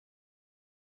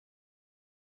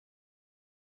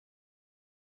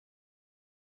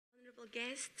honorable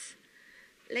guests,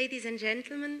 ladies and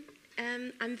gentlemen,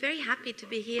 I'm very happy to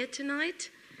be here tonight,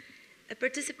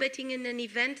 participating in an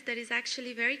event that is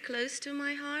actually very close to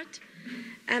my heart.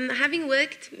 Having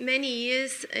worked many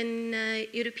years in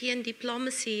European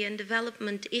diplomacy and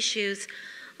development issues,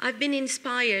 I've been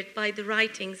inspired by the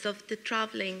writings of the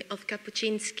traveling of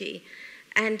Kapuscinski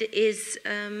and his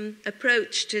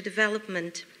approach to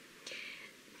development.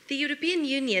 The European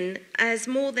Union has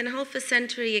more than half a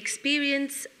century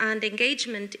experience and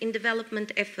engagement in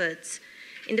development efforts,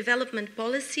 in development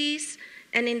policies,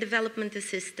 and in development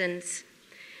assistance.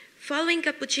 Following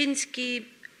Kapuscinski's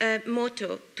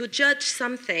motto, to judge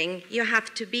something, you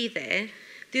have to be there,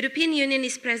 the European Union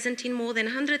is present in more than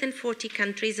 140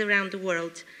 countries around the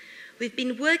world. We've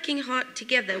been working hard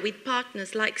together with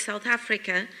partners like South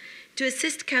Africa to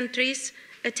assist countries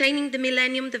attaining the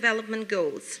Millennium Development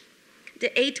Goals,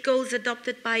 the 8 goals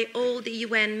adopted by all the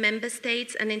UN member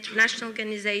states and international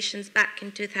organizations back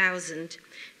in 2000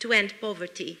 to end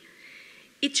poverty.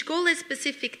 Each goal has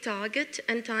specific target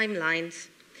and timelines.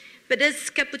 But as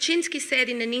Kapuscinski said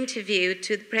in an interview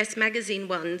to the press magazine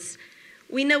once,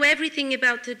 we know everything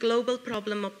about the global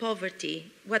problem of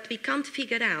poverty. What we can't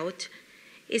figure out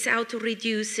is how to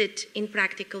reduce it in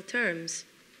practical terms.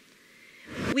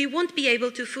 We won't be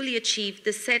able to fully achieve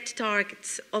the set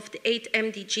targets of the 8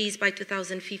 MDGs by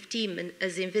 2015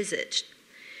 as envisaged.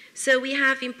 So we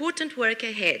have important work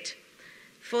ahead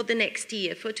for the next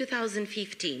year, for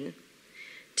 2015.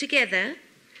 Together,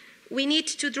 we need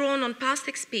to draw on past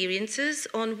experiences,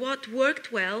 on what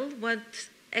worked well, what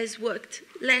has worked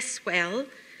less well,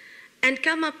 and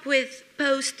come up with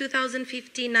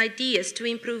post-2015 ideas to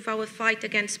improve our fight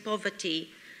against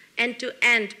poverty and to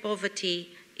end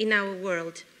poverty in our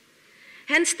world.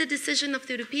 Hence the decision of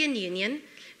the European Union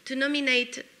to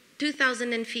nominate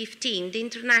 2015 the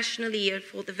International Year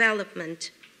for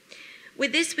Development.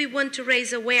 With this, we want to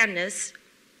raise awareness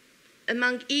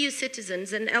among EU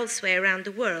citizens and elsewhere around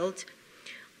the world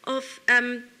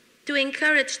to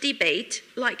encourage debate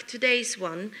like today's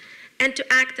one and to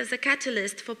act as a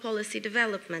catalyst for policy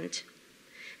development.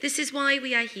 This is why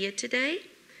we are here today.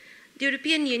 The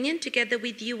European Union, together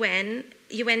with UN,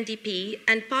 UNDP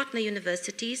and partner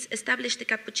universities, established the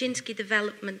Kapuscinski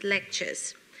Development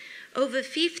Lectures. Over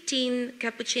 15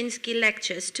 Kapuscinski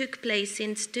lectures took place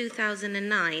since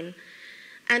 2009,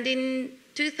 and in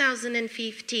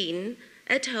 2015,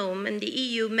 at home in the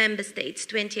EU member states,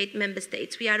 28 member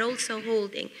states, we are also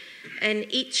holding in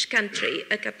each country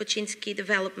a Kapuscinski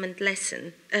Development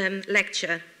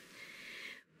Lecture.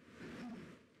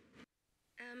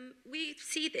 We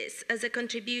see this as a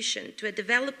contribution to a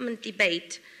development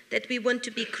debate that we want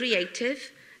to be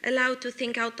creative, allowed to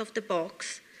think out of the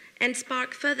box, and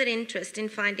spark further interest in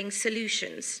finding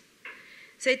solutions.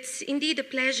 So it's indeed a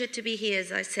pleasure to be here,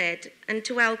 as I said, and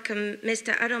to welcome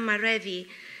Mr. Aromar Revi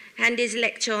and his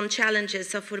lecture on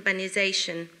challenges of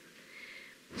urbanisation.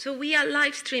 So we are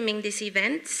live streaming this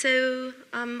event, so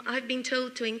I've been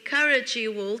told to encourage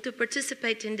you all to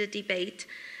participate in the debate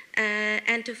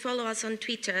and to follow us on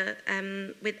Twitter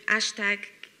with #KDL.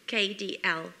 Thank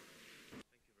you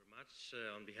very much.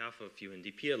 On behalf of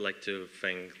UNDP, I'd like to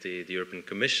thank the European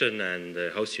Commission and the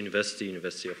host university,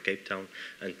 University of Cape Town,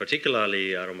 and particularly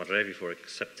Aromar Revi for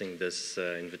accepting this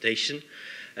invitation.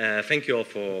 Thank you all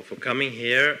for coming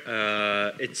here.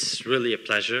 It's really a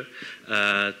pleasure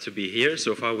to be here.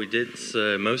 So far we did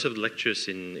most of the lectures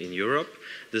in Europe.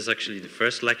 This is actually the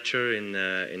first lecture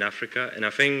in Africa, and I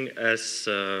think as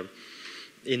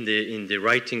in the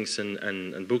writings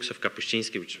and books of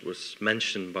Kapuscinski, which was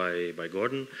mentioned by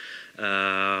Gordon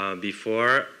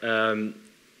before,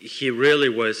 he really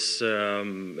was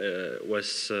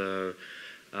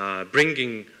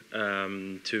bringing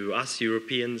to us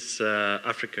Europeans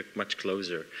Africa much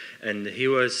closer, and he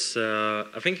was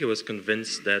I think he was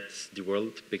convinced that the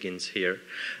world begins here,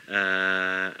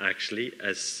 actually,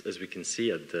 as we can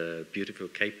see at the beautiful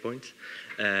Cape Point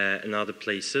and other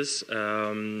places,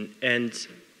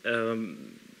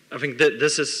 I think that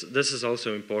this is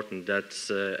also important, that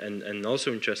and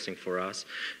also interesting for us,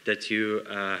 that you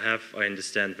have, I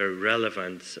understand, very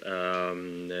relevant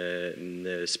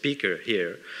speaker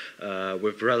here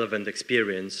with relevant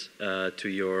experience to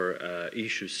your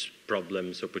issues,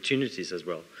 problems, opportunities as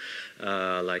well,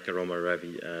 like Aromar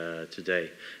Revi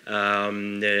today.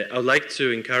 I would like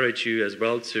to encourage you as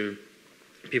well to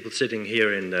people sitting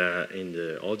here in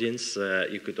the audience.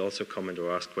 You could also comment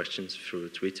or ask questions through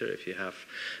Twitter if you have,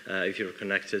 if you're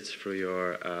connected through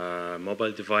your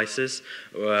mobile devices.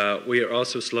 We are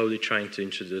also slowly trying to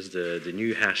introduce the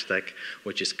new hashtag,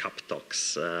 which is Kap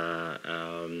Talks,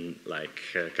 like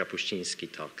Kapuscinski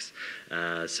Talks.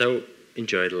 So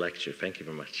enjoy the lecture. Thank you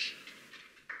very much.